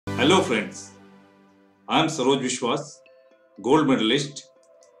Hello friends, I am Saroj Vishwas, gold medalist,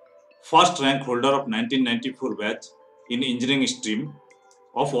 first rank holder of 1994 batch in engineering stream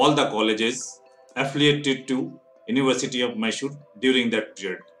of all the colleges affiliated to University of Mysore during that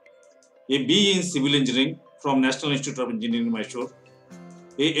period. A BE in civil engineering from National Institute of Engineering Mysore,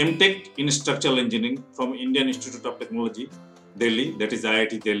 a MTech in structural engineering from Indian Institute of Technology, Delhi, that is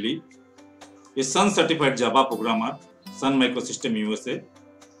IIT Delhi, a Sun certified Java programmer, Sun Microsystem USA.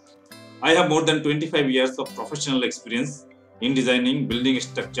 I have more than 25 years of professional experience in designing building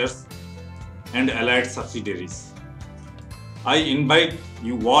structures and allied subsidiaries. I invite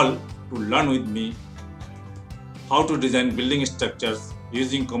you all to learn with me how to design building structures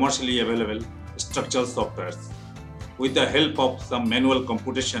using commercially available structural softwares with the help of some manual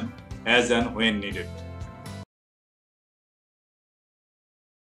computation as and when needed.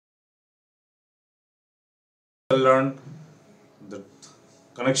 I learned the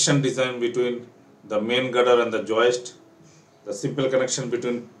connection design between the main girder and the joist, the simple connection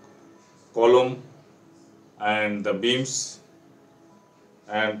between column and the beams,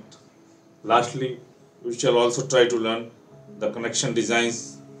 and lastly we shall also try to learn the connection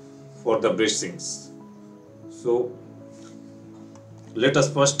designs for the bracings. So let us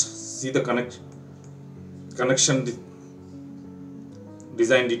first see the connection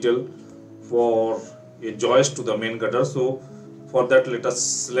design detail for a joist to the main girder. So for that, let us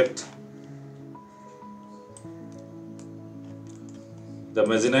select the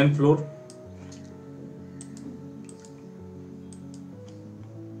mezzanine floor.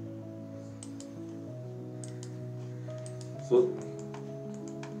 So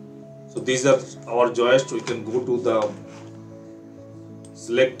these are our joists. We can go to the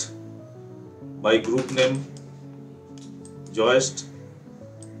select by group name joist.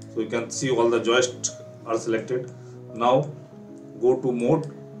 So you can see all the joists are selected. Now go to mode,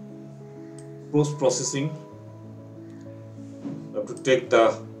 post processing. You have to take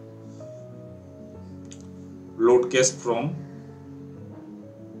the load case from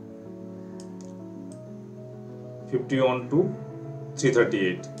 51 to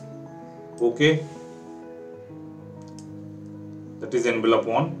 338. OK, that is envelope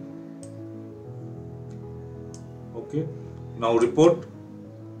 1. OK, now report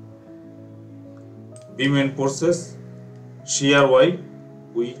beam end forces, shear Y.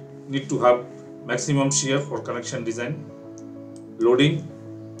 We need to have maximum shear for connection design. Loading,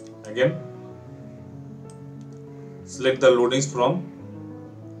 again select the loadings from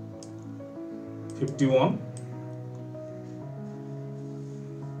 51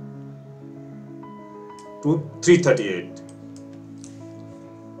 to 338.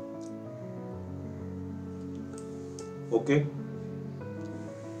 Okay,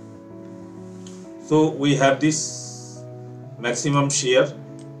 so we have this maximum shear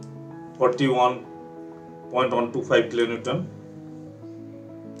 41.125 kilonewton,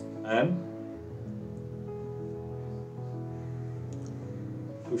 and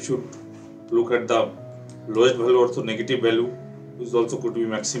we should look at the lowest value, also negative value is also could be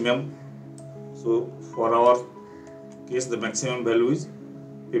maximum. So for our case, the maximum value is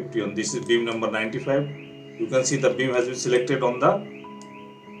 51. This is beam number 95. You can see the beam has been selected on the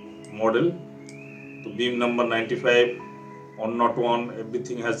model. So beam number 95, 101,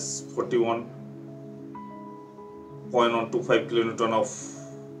 everything has 41.125 kilonewton of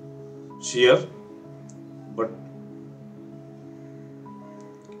shear. But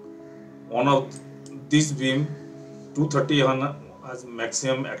one of this beam 230 has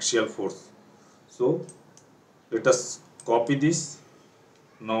maximum axial force. So let us copy this.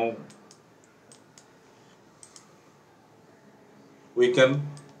 Now we can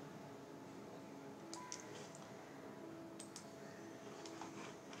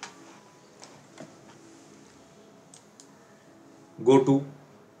go to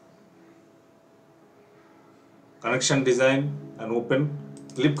connection design and open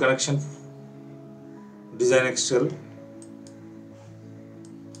clip connection design Excel.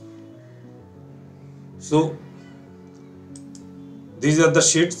 So these are the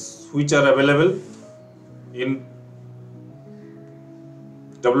sheets which are available in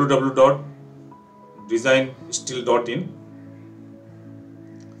www.designsteel.in.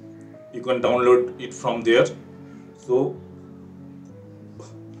 You can download it from there. So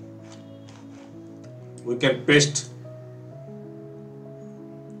we can paste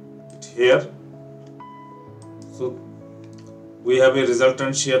it here. So we have a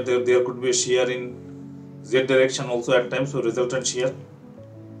resultant shear. There could be a shear in Z direction also at times, so resultant shear.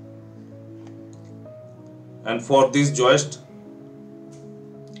 And for this joist,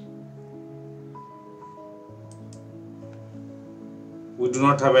 we do do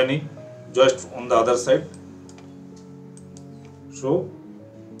not have any joist on the other side, so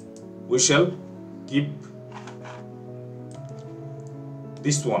we shall keep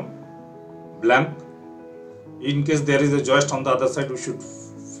this one blank. In case there is a joist on the other side, we should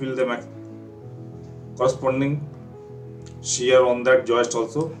fill the corresponding shear on that joist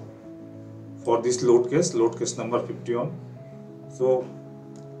also for this load case number 51. So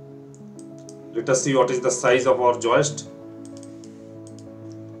let us see what is the size of our joist.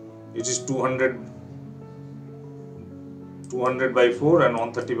 It is 200 by 4 and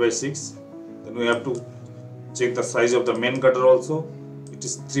 130 by 6. Then we have to check the size of the main gutter also. It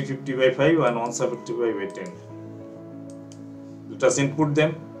is 350 by 5 and 170 by 10. Let us input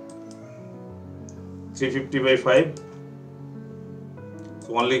them. 350 by 5.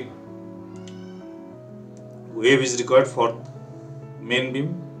 So only wave is required for main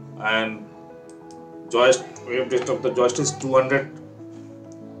beam, and joist wave depth of the joist is 200.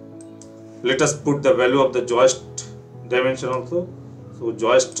 Let us put the value of the joist dimension also. So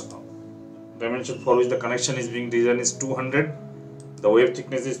joist dimension for which the connection is being designed is 200. The wave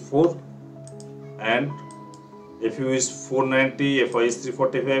thickness is 4 and FU is 490, FI is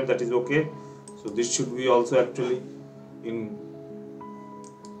 345. That is okay. So this should be also actually in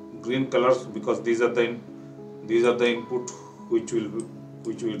green colors, because these are the input which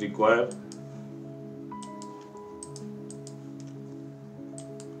will require.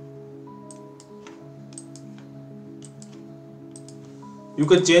 You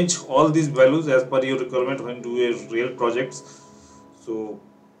can change all these values as per your requirement when do a real projects. So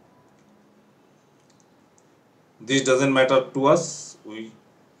this doesn't matter to us. We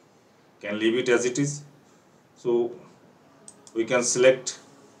can leave it as it is. So we can select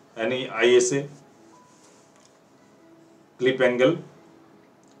any ISA clip angle.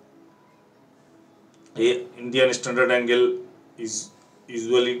 A Indian standard angle is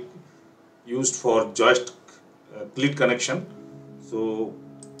usually used for joist cleat connection. So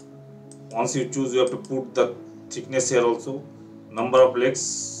once you choose, you have to put the thickness here also, number of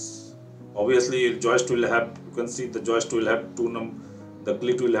legs. Obviously joist will have, you can see the joist will have the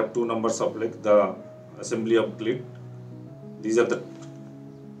cleat will have 2 numbers of legs, the assembly of cleat. These are the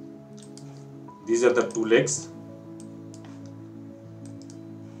 2 legs.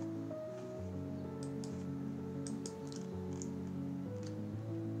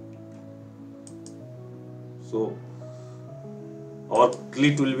 So our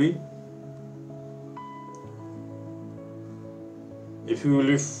cleat will be, if you will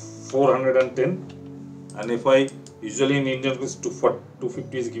be 410, and if I usually in Indian case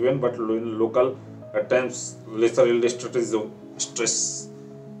 250 is given, but in local at times lesser yield stress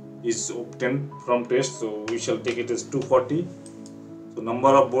is obtained from test, so we shall take it as 240. So number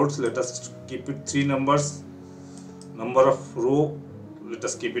of bolts, let us keep it 3 numbers. Number of row, let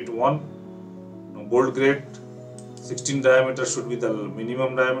us keep it 1. Now bolt grade 16 diameter should be the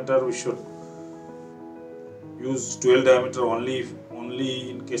minimum diameter. We should use 12 diameter only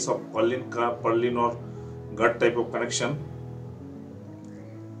in case of purlin or gut type of connection.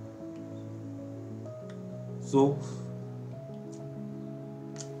 So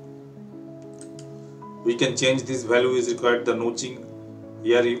we can change this value is required. The notching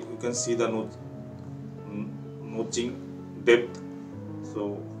here, you can see the notching depth.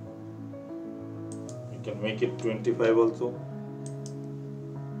 So can make it 25 also.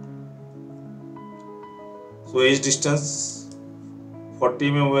 So edge distance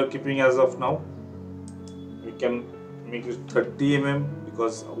 40 mm we are keeping as of now. We can make it 30 mm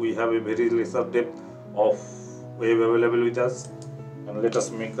because we have a very lesser depth of wave available with us, and let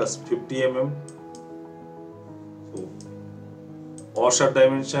us make us 50 mm. So washer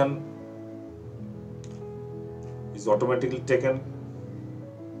dimension is automatically taken.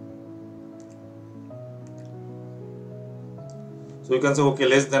 So you can say okay,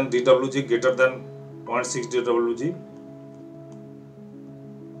 less than DWG, greater than 0.6 DWG.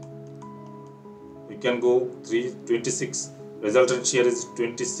 We can go 326. Resultant shear is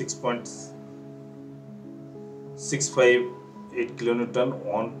 26.658 kilonewton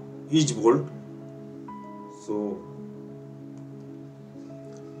on each bolt. So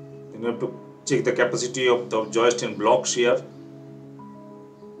you have to check the capacity of the joist in block shear.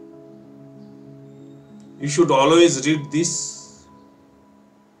 You should always read this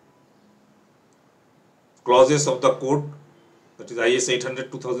clauses of the code, that is IS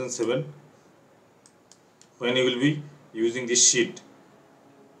 800/2007, when you will be using this sheet.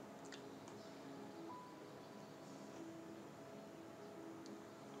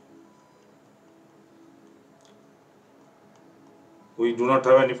 We do not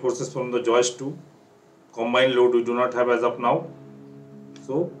have any forces from the joist to combined load. We do not have as of now.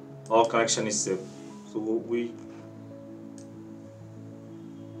 So our connection is safe. So we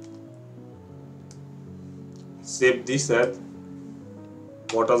save this as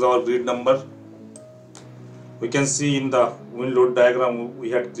what is our grid number. We can see in the wind load diagram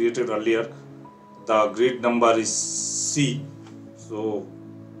we had created earlier, the grid number is C. So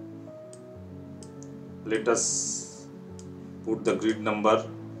let us put the grid number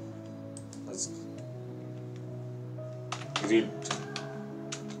as grid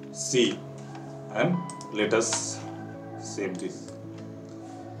C and let us save this.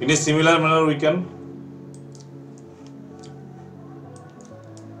 In a similar manner we can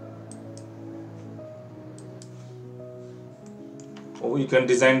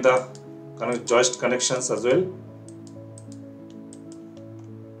design the joist connections as well.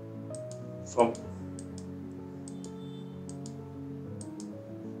 From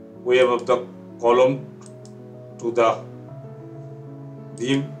way above the column to the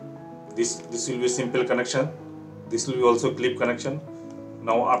beam, this will be simple connection. This will be also clip connection.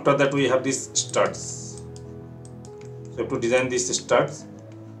 Now after that we have these struts. So we have to design these struts.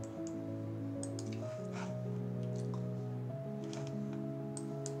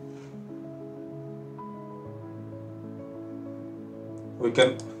 We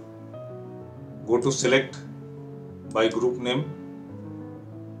can go to select by group name,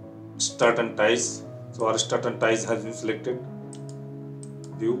 strut and ties. So our strut and ties has been selected.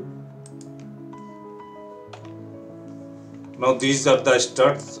 View. Now these are the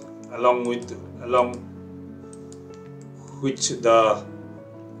struts along which the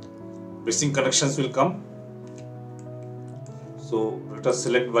bracing connections will come. So let us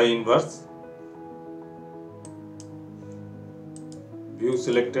select by inverse. View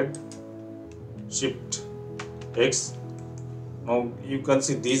selected, shift X. Now you can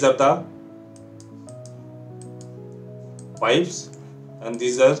see these are the pipes and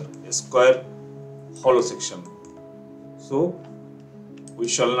these are a square hollow section. So we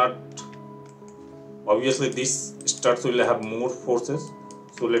shall not, obviously these struts will have more forces.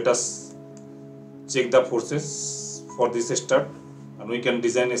 So let us check the forces for this strut and we can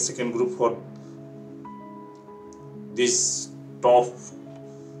design a second group for this top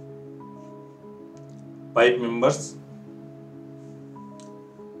pipe members.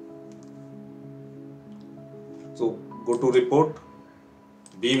 So go to report,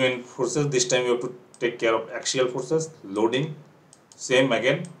 beam and forces. This time you have to take care of axial forces, loading, same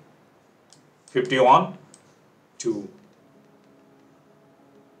again, 51 to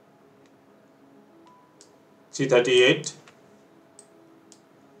 338,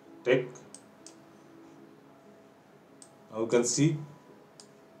 take. Now you can see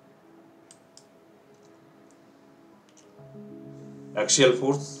axial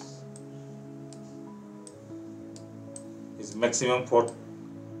force is maximum for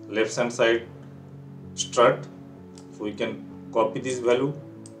left hand side strut. So we can copy this value.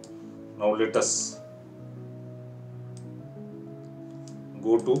 Now let us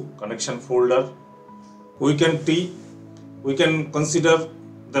go to connection folder. We can consider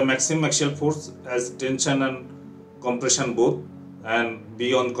the maximum axial force as tension and compression both and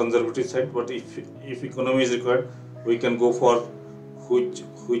be on conservative side, but if economy is required we can go for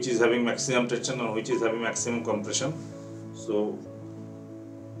which is having maximum tension and which is having maximum compression. So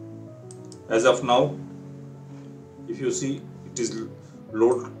as of now, if you see, it is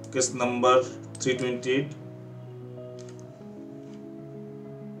load case number 328.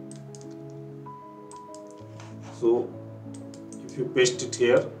 So if you paste it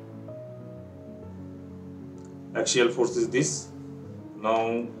here, axial force is this.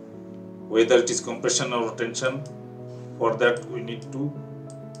 Now whether it is compression or tension, for that we need to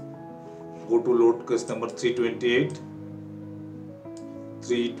go to load case number 328.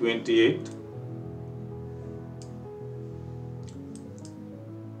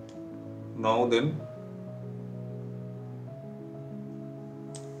 Now then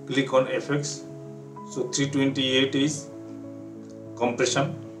click on FX. So 328 is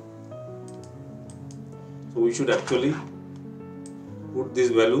compression. So we should actually put these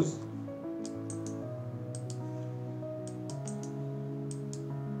values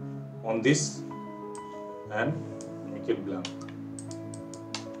on this and make it blank.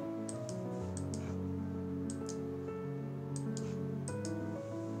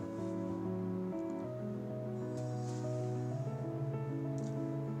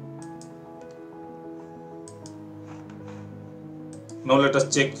 Now let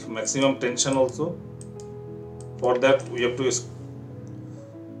us check maximum tension also. For that we have to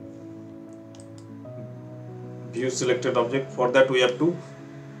view selected object. For that we have to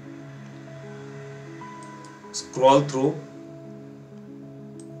scroll through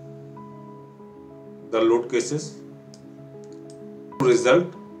the load cases,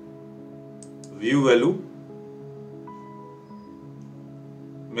 result, view value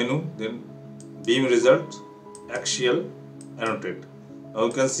menu, then beam result, axial, annotate. Now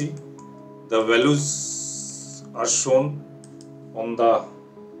you can see the values are shown on the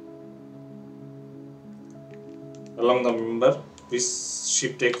along the member. Please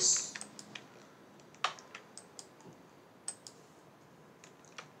shift X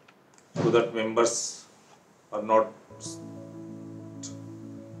so that member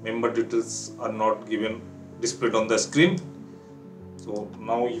details are not given displayed on the screen. So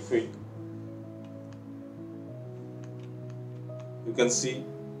now if you can see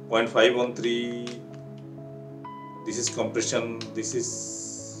 0.513, this is compression, this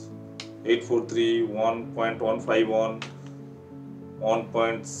is 843, 1.151,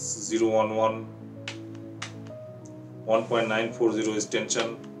 1.011, 1.940 is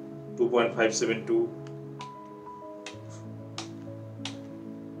tension, 2.572,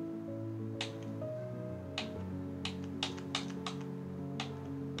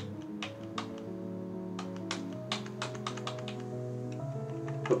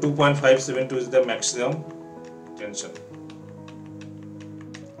 so 2.572 is the maximum tension.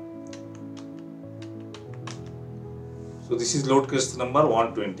 So this is load case number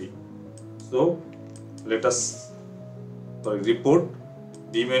 120. So let us report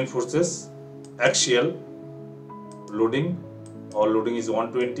beam main forces, axial loading, or loading is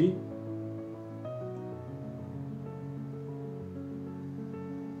 120.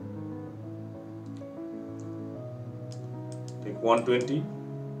 Take 120.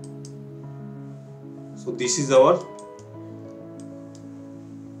 So this is our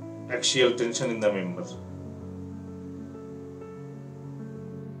axial tension in the member. So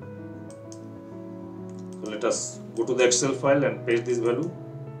let us go to the Excel file and paste this value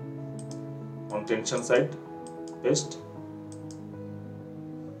on tension side. Paste.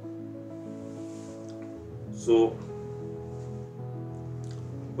 So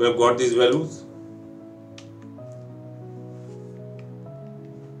we have got these values.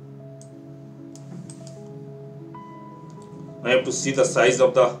 I have to see the size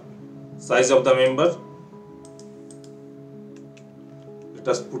of the member. Let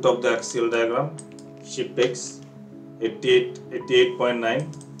us put up the axial diagram. Shift X, 88.9.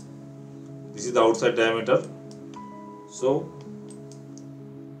 This is the outside diameter. So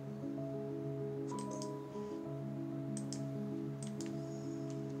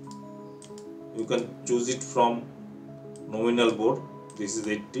you can choose it from nominal bore. This is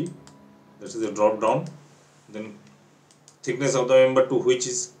 80. This is a drop down. Then thickness of the member to which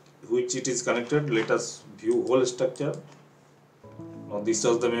it is connected. Let us view whole structure. Now this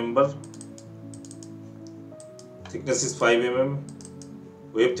is the member. Thickness is 5 mm.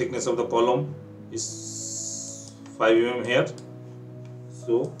 Wave thickness of the column is 5 mm here.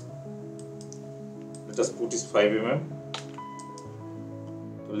 So let us put is 5 mm.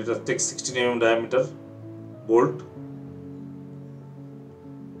 So let us take 16 mm diameter bolt.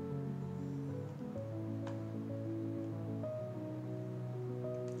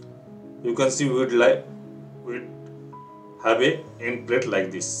 You can see we would have a end plate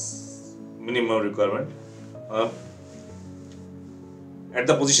like this, minimum requirement. At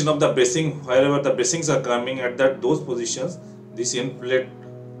the position of the bracing, wherever the bracings are coming at those positions, this end plate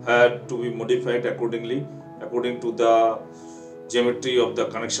had to be modified accordingly, according to the geometry of the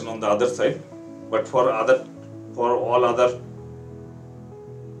connection on the other side. But for all other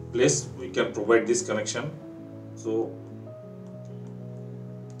place, we can provide this connection. So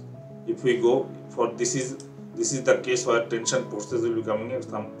if we go for this is the case where tension forces will be coming and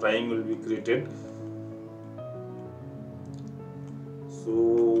some prying will be created. So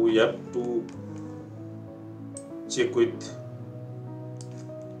we have to check with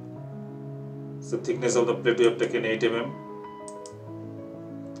the thickness of the plate. We have taken 8 mm.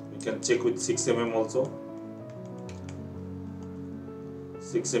 We can check with 6 mm also.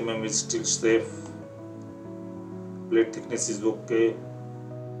 6 mm is still safe. Plate thickness is okay.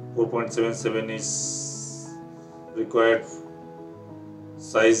 4.77 is required.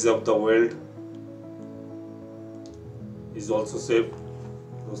 Size of the weld is also safe.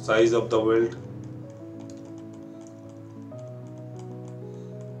 So size of the weld,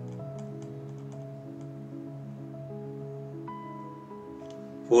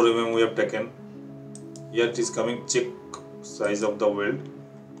 four mm we have taken. Here it is coming. Check size of the weld.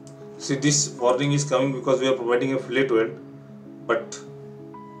 See, this warning is coming because we are providing a fillet weld, but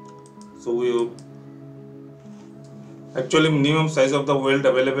so actually minimum size of the weld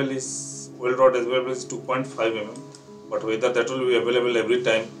rod available is 2.5 mm. But whether that will be available every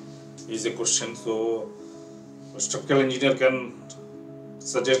time is a question. So a structural engineer can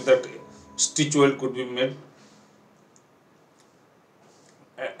suggest that stitch weld could be made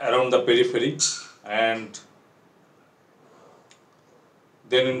around the periphery, and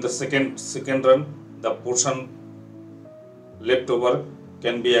then in the second run the portion left over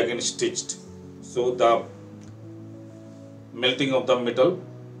can be again stitched, so the melting of the metal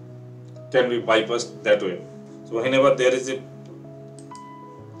can be bypassed that way. So whenever there is a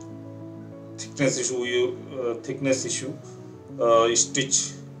thickness issue,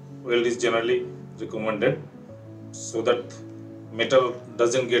 stitch weld is generally recommended, so that metal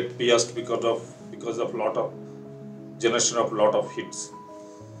doesn't get pierced because of lot of generation of lot of hits.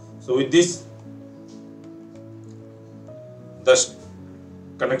 So with this, the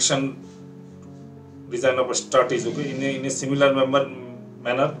connection design of a strut is okay. In a similar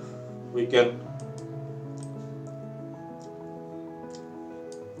manner, we can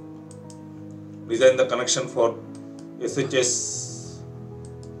design the connection for SHS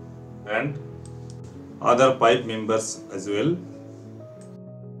and other pipe members as well.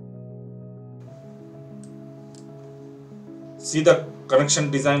 See the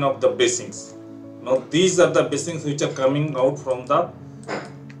connection design of the basings. Now these are the basings which are coming out from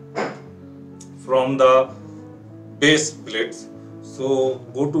the base plates. So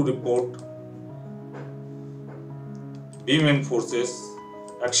go to report, beam end forces,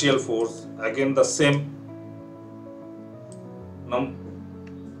 axial force, again the same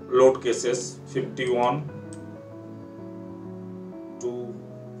load cases 51 to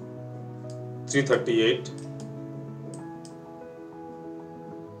 338.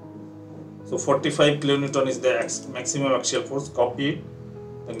 So 45 kilonewton is the maximum axial force. Copy it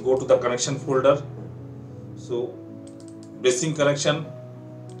and go to the connection folder. So bracing connection,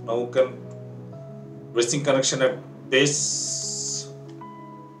 now you can bracing connection at base.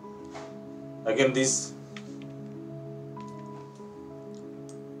 Again these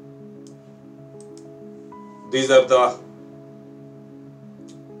are the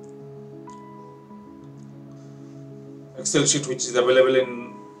Excel sheet which is available in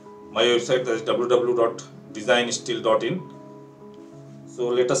my website, that is www.designsteel.in. So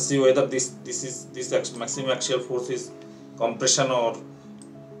let us see whether this maximum axial force is compression or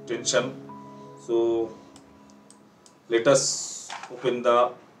tension. So let us open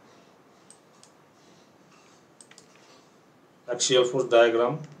the axial force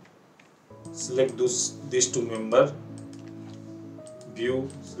diagram, select these two member, view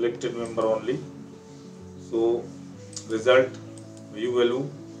selected member only. So result, view value,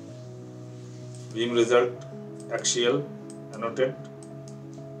 beam result, axial, annotate.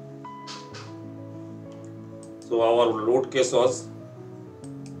 So our load case was,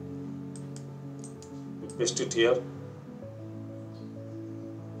 we paste it here,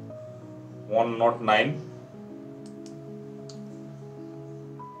 109.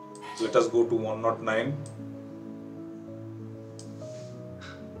 Let us go to 109.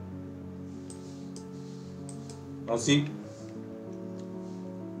 Now see,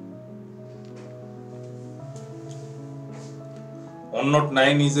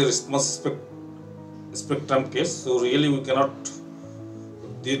 (109) is a response spectrum case, so really we cannot,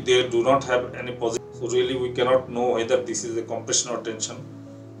 they do not have any positive, so really we cannot know whether this is a compression or tension.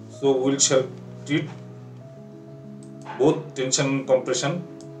 So we shall treat both tension and compression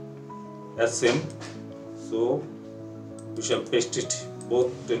as same. So we shall paste it,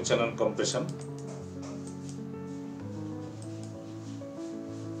 both tension and compression.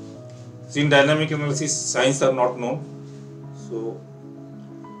 In dynamic analysis, signs are not known, so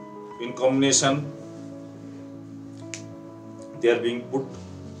in combination they are being put.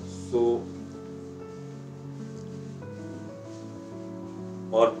 So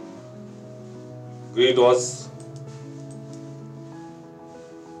our grid was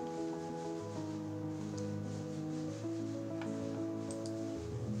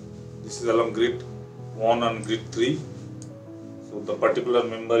this is along grid 1 and grid 3. So the particular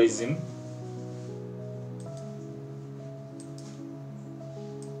member is in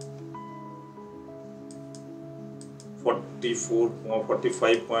or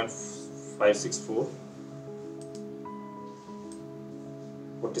 45.564,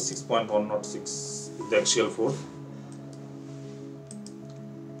 46.106 is the axial force.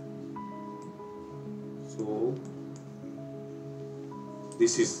 So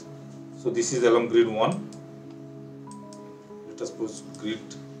this is along grid 1. Let us put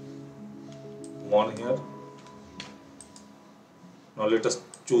grid 1 here. Now let us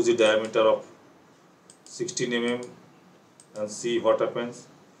choose the diameter of 16 mm and see what happens.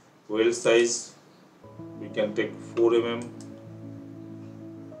 Weld size, we can take 4 mm.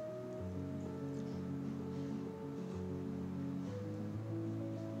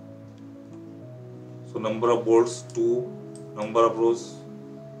 number of bolts 2, number of rows,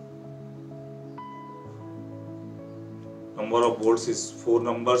 number of bolts is 4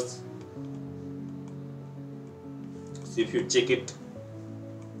 numbers. So if you check it,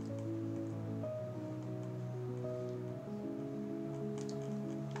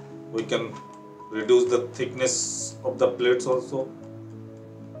 we can reduce the thickness of the plates also.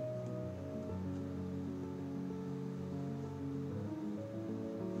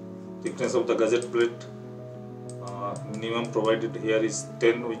 Thickness of the gusset plate minimum provided here is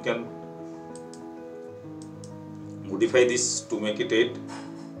 10. We can modify this to make it 8.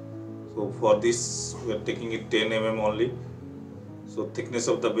 So for this we are taking it 10 mm only. So thickness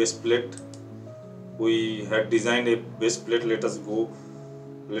of the base plate, we had designed a base plate. Let us go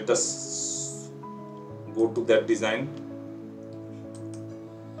to that design.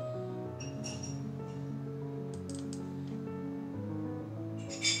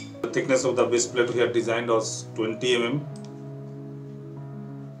 The thickness of the base plate we had designed was 20 mm.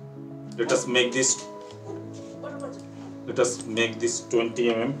 Let us make this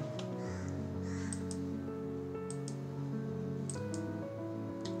 20 mm.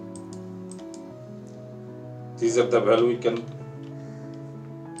 These are the value we can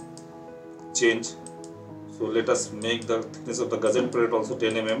change. So let us make the thickness of the gusset plate also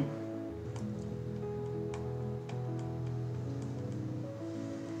 10 mm.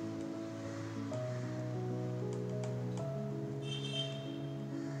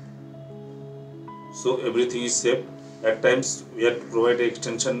 So everything is safe. At times we have to provide an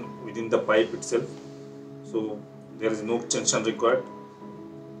extension within the pipe itself. So there is no extension required.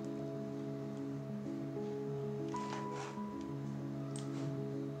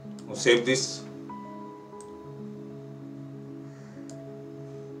 Now save this.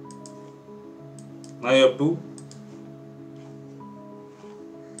 Now you have to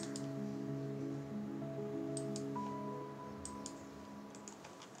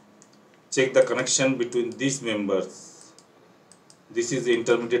check the connection between these members. This is the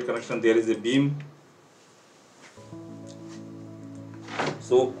intermediate connection. There is a beam.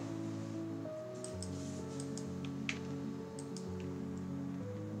 So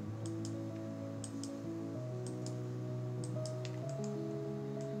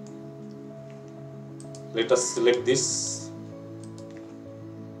let us select this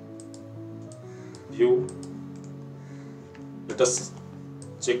view. Let us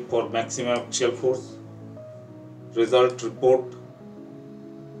check for maximum axial force. Result report.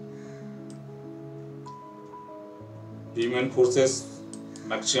 Beam and forces,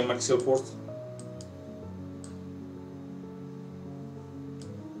 maximum axial force.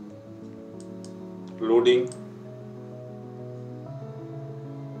 Loading.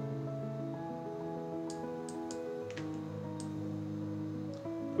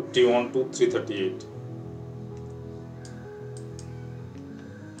 (51 to 338).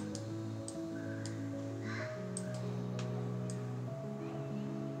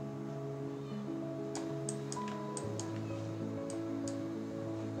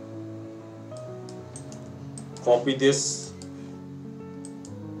 Copy this.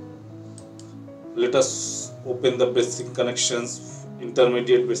 Let us open the basic connections,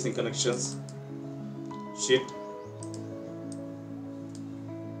 intermediate basic connections sheet.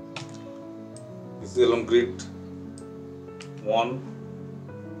 This is along grid 1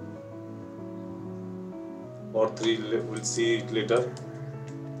 or 3. We'll see it later.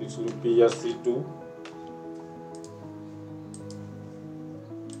 This will be PRC2.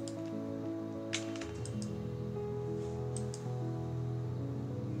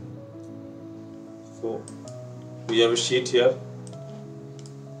 So we have a sheet here.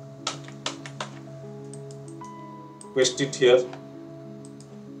 Paste it here.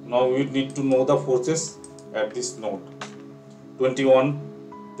 Now we need to know the forces at this node. 21,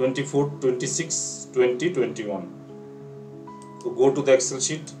 24, 26, 20, 21. So go to the Excel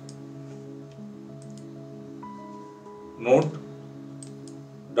sheet. Node,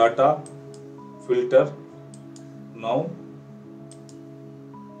 data, filter. Now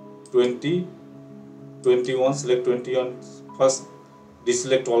 20, 21, select 21 first,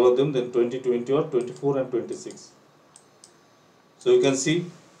 deselect all of them, then 20, 21, 24 and 26. So you can see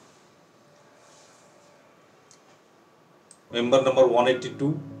member number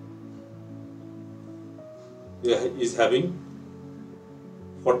 182 is having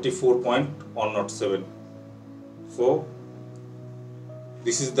 44.107. So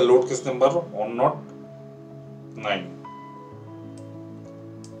this is the load case number 109.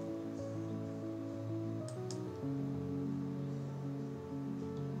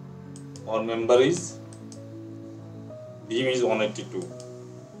 Our member is beam is 182.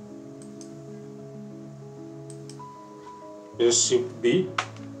 Press Shift B,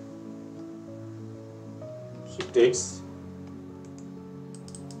 Shift X.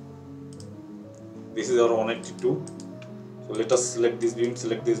 This is our 182. So let us select this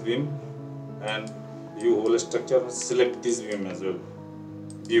beam, and view whole structure. Select this beam as well.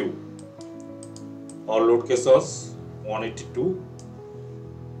 View. Our load case was 182.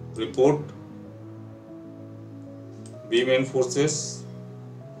 Report beam end forces,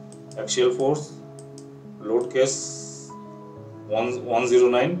 axial force, load case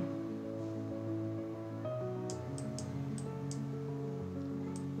 109.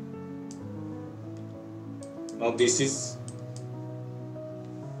 Now this is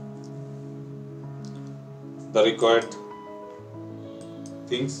the required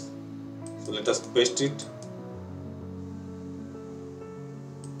things. So let us paste it.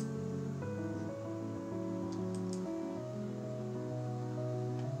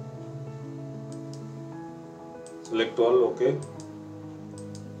 Select all, OK.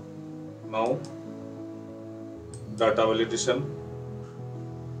 Now data validation,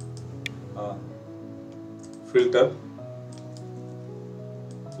 filter.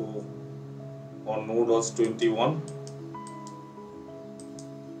 So on node was 21.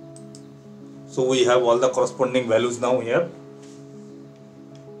 So we have all the corresponding values now here.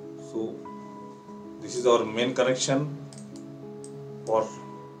 So this is our main connection. For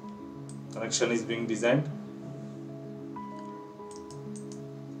connection is being designed.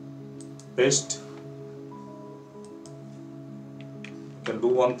 Paste. You can do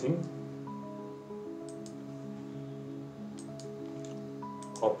one thing.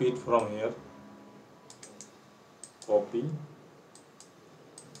 Copy it from here. Copy.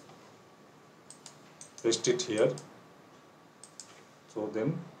 Paste it here. So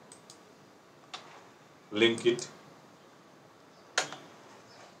then link it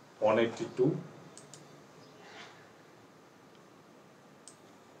 182.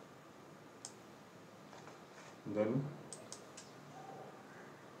 Then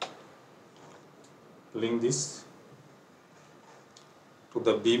link this to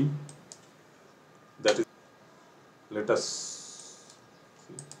the beam, that is, let us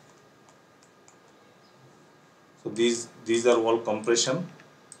see. So these are all compression.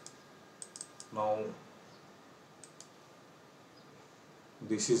 Now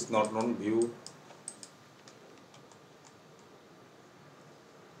this is not known, view.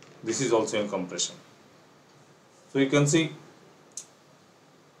 This is also in compression. So you can see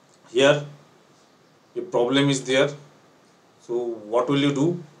here a problem is there. So what will you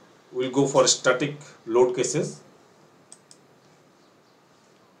do? We'll go for static load cases.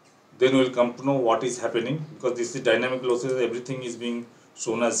 Then we'll come to know what is happening, because this is dynamic losses, everything is being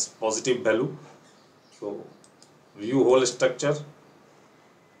shown as positive value. So view whole structure.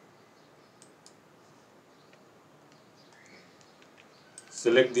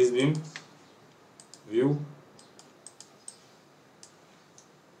 Select this beam, view,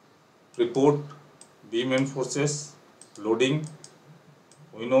 report beam end forces, loading.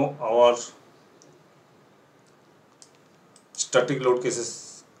 We know our static load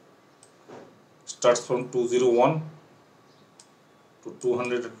cases starts from 201 to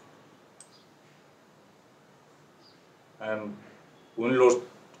 200, and wind loads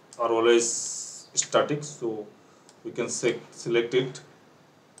are always static, so we can select it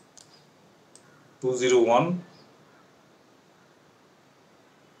 201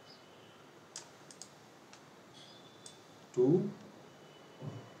 to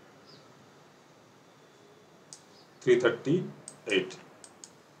 338.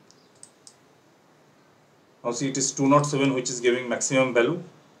 Now see, it is 207 which is giving maximum value.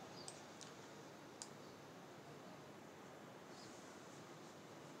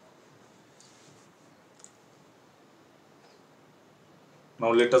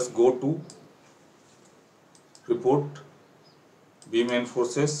 Now let us go to report beam end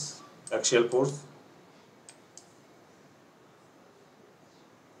forces, axial force.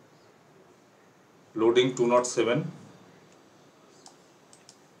 Loading 207.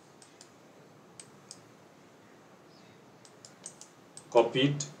 Copy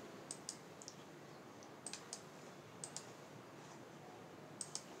it.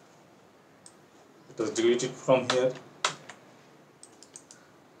 Let us delete it from here.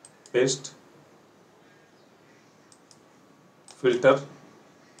 Paste. Filter.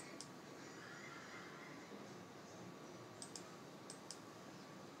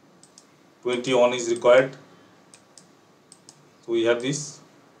 On is required. So we have this.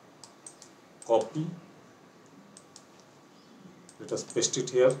 Copy. Let us paste it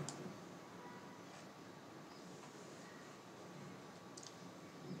here.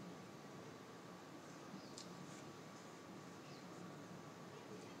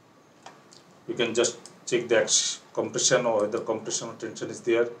 you can just check the compression or whether compression or tension is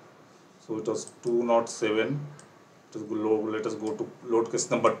there. So it was 207. Let us go to load case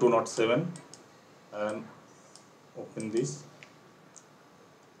number 207 and open this.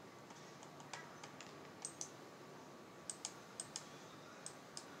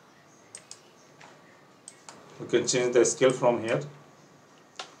 You can change the scale from here.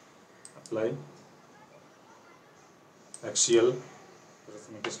 Apply axial, let us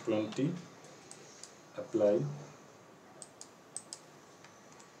make it 20. Apply.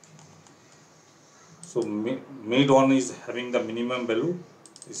 So mid one is having the minimum value.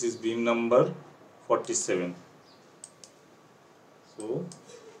 This is beam number 47. So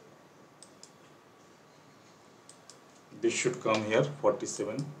this should come here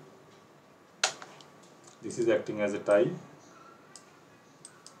 47. This is acting as a tie,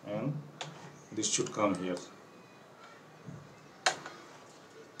 and this should come here.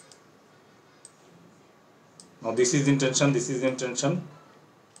 Now this is in tension, this is in tension.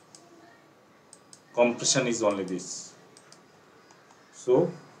 Compression is only this.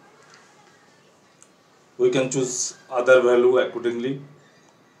 So we can choose other value accordingly.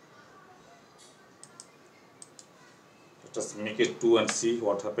 Let us make it 2 and see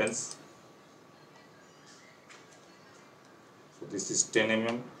what happens. So this is 10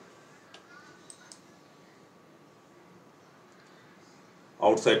 mm.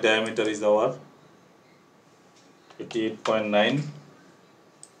 Outside diameter is our 88.9.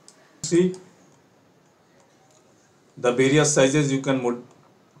 See the various sizes you can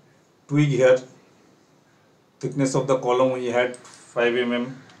tweak here. Thickness of the column we had 5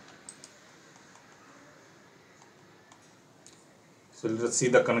 mm. So let us see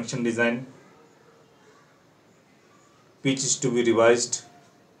the connection design. Pitch is to be revised.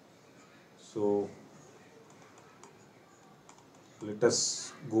 So let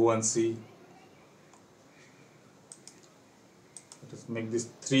us go and see. Let us make this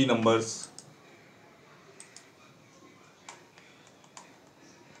 3 numbers.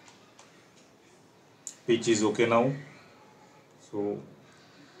 Pitch is okay now. So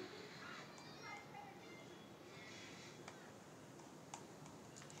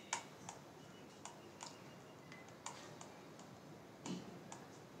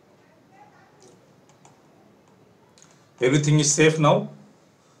everything is safe now.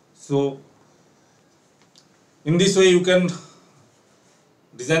 So in this way you can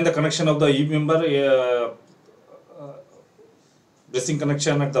design the connection of the E member, bracing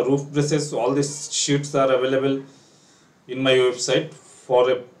connection at the roof braces. So all these sheets are available in my website for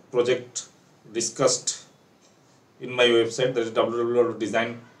a project discussed in my website, that is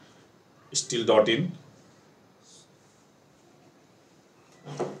www.designsteel.in.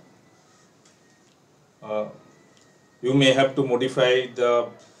 You may have to modify the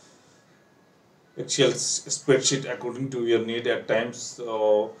Excel spreadsheet according to your need at times,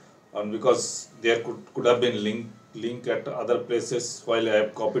 and because there could have been link at other places while I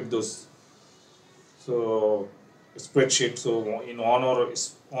have copied those spreadsheet. So in one or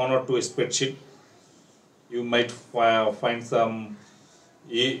two spreadsheet you might find some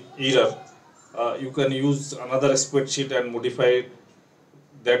error. You can use another spreadsheet and modify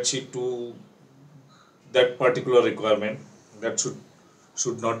that sheet to that particular requirement. That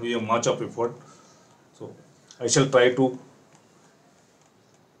should not be a much of effort. So I shall try to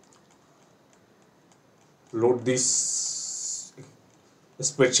load this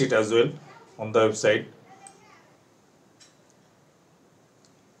spreadsheet as well on the website.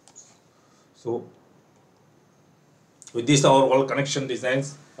 So with this, our all connection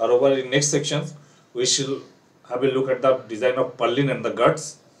designs are over. In next sections we shall have a look at the design of purlin and the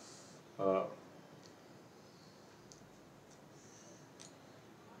guts.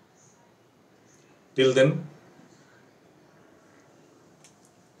 Till then,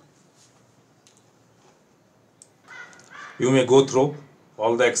 you may go through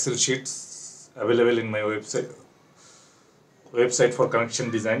all the Excel sheets available in my website for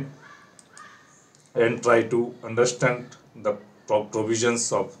connection design and try to understand the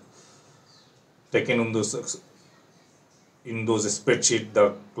provisions of taken in those spreadsheet,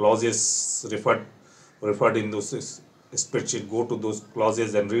 the clauses referred in those spreadsheet. Go to those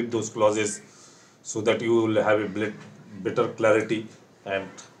clauses and read those clauses, so that you will have a better clarity and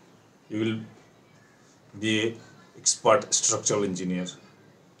you will be an expert structural engineer.